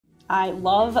I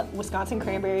love Wisconsin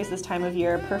cranberries this time of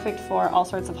year, perfect for all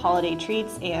sorts of holiday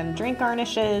treats and drink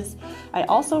garnishes. I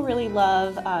also really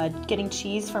love getting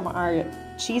cheese from our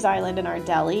cheese island in our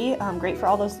deli, great for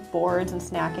all those boards and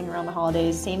snacking around the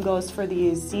holidays. Same goes for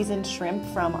these seasoned shrimp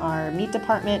from our meat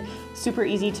department, super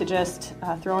easy to just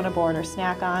throw on a board or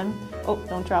snack on. Oh,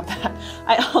 don't drop that.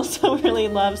 I also really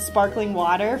love sparkling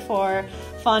water for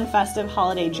fun, festive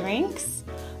holiday drinks.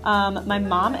 My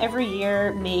mom every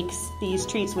year makes these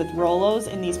treats with Rolos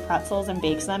in these pretzels and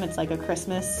bakes them. It's like a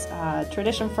Christmas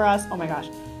tradition for us. Oh my gosh,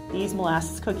 these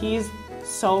molasses cookies,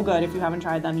 so good. If you haven't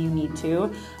tried them, you need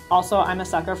to. Also, I'm a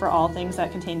sucker for all things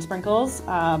that contain sprinkles,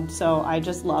 so I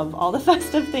just love all the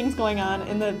festive things going on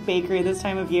in the bakery this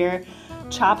time of year.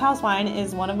 Chop House wine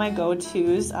is one of my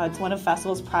go-tos. It's one of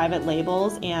Festival's private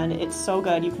labels, and it's so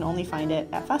good. You can only find it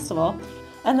at Festival.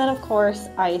 And then of course,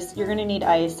 ice. You're gonna need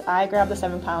ice. I grabbed the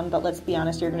 7-pound, but let's be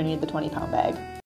honest, you're gonna need the 20-pound bag.